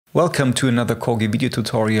Welcome to another KorGE video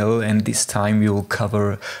tutorial, and this time we will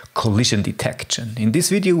cover collision detection. In this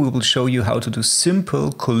video we will show you how to do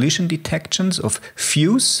simple collision detections of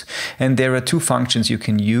views, and there are two functions you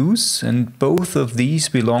can use, and both of these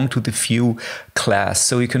belong to the view class.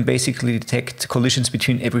 So you can basically detect collisions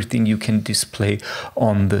between everything you can display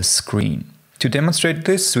on the screen. To demonstrate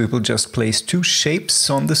this, we will just place two shapes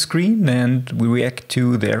on the screen and we react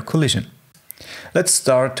to their collision. Let's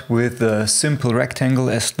start with a simple rectangle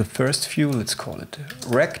as the first view. Let's call it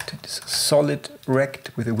rect. It is a solid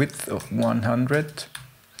rect with a width of 100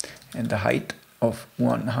 and a height of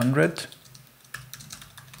 100.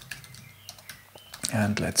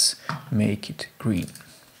 And let's make it green.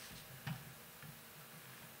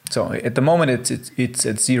 So at the moment it's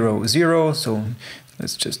at 0, 0. So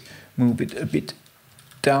let's just move it a bit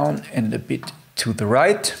down and a bit to the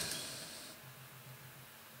right.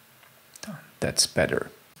 That's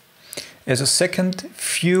better. As a second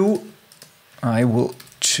view, I will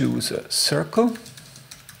choose a circle.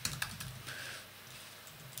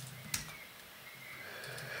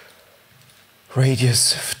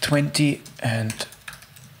 Radius of 20, and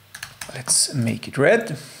let's make it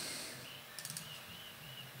red.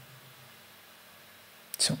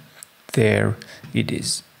 So there it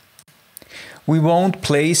is. We won't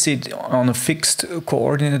place it on a fixed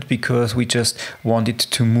coordinate because we just want it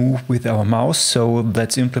to move with our mouse, so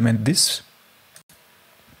let's implement this.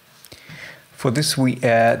 For this we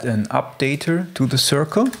add an updater to the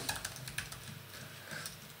circle.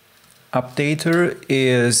 Updater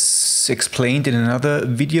is explained in another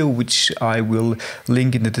video which I will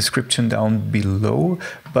link in the description down below,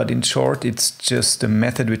 but in short it's just a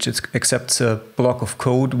method which accepts a block of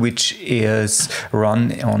code which is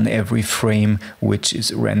run on every frame which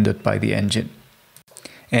is rendered by the engine.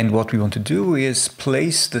 And what we want to do is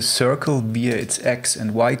place the circle via its x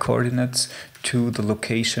and y coordinates to the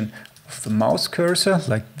location of the mouse cursor,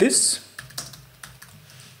 like this.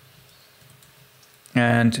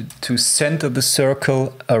 And to center the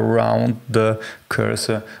circle around the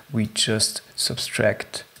cursor, we just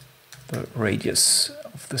subtract the radius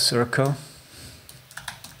of the circle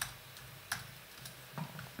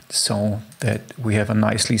so that we have a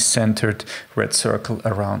nicely centered red circle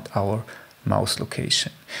around our mouse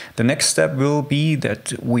location. The next step will be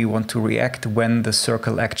that we want to react when the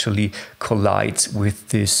circle actually collides with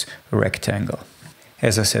this rectangle.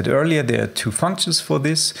 As I said earlier, there are two functions for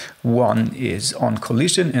this. One is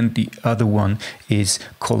OnCollision and the other one is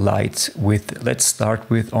collides with. Let's start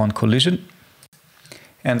with OnCollision.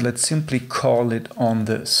 And let's simply call it on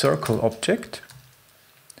the circle object.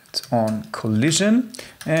 It's OnCollision.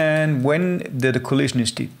 And when the collision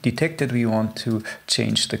is detected, we want to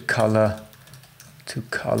change the color to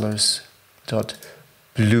colors.blue.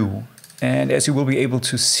 And as you will be able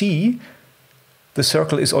to see, the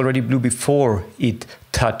circle is already blue before it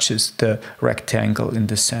touches the rectangle in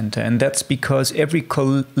the center. And that's because every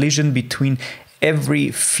collision between every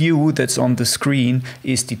view that's on the screen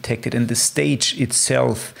is detected, and the stage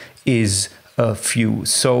itself is a view.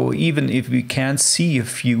 So even if we can't see a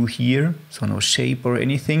view here, so no shape or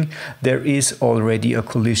anything, there is already a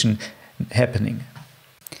collision happening.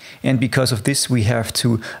 And because of this, we have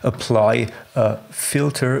to apply a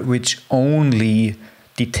filter which only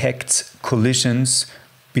detects collisions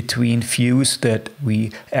between views that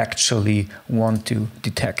we actually want to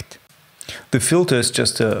detect. The filter is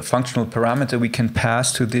just a functional parameter we can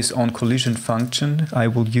pass to this OnCollision function. I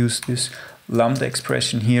will use this lambda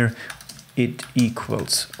expression here. It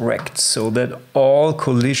equals rect, so that all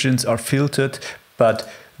collisions are filtered but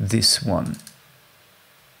this one.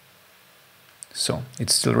 So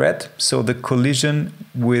it's still red, so the collision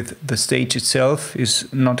with the stage itself is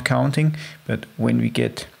not counting, but when we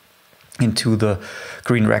get into the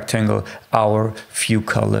green rectangle, our view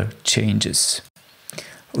color changes.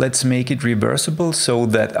 Let's make it reversible so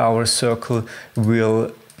that our circle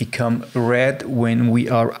will become red when we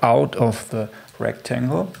are out of the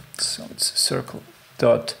rectangle. So it's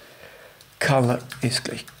circle.color is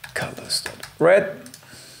colors.red.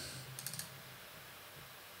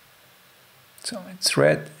 So it's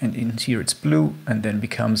red, and in here it's blue, and then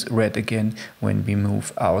becomes red again when we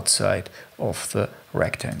move outside of the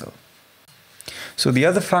rectangle. So the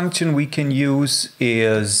other function we can use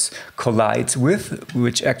is collides with,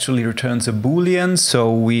 which actually returns a Boolean.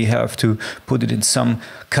 So we have to put it in some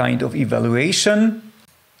kind of evaluation.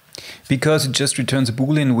 Because it just returns a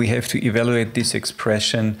Boolean, we have to evaluate this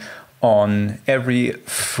expression on every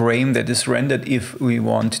frame that is rendered if we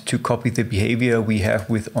want to copy the behavior we have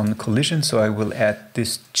with OnCollision. So I will add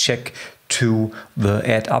this check to the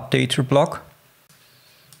add updater block.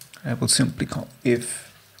 I will simply call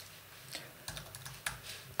if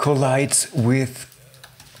collides with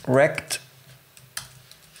rect,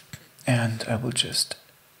 and I will just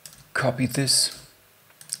copy this.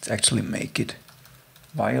 Let's actually make it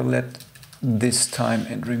violet this time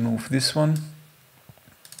and remove this one.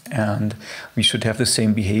 And we should have the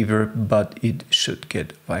same behavior, but it should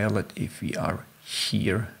get violet if we are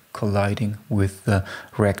here colliding with the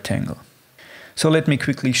rectangle. So let me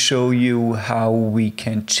quickly show you how we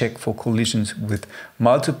can check for collisions with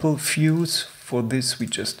multiple views. For this, we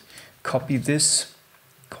just copy this,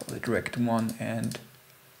 call it rect1 and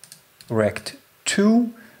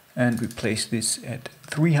rect2, and we place this at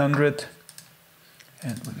 300,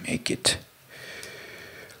 and we make it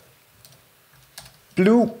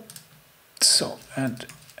blue. So, and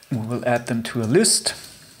we will add them to a list.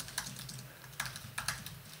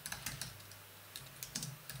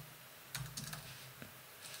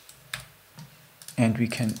 And we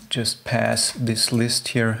can just pass this list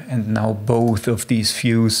here, and now both of these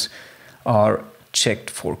views are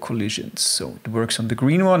checked for collisions. So it works on the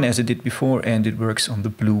green one as it did before, and it works on the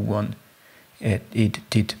blue one as it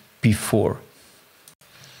did before.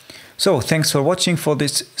 So thanks for watching for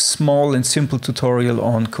this small and simple tutorial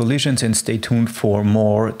on collisions, and stay tuned for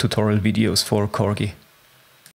more tutorial videos for KorGE.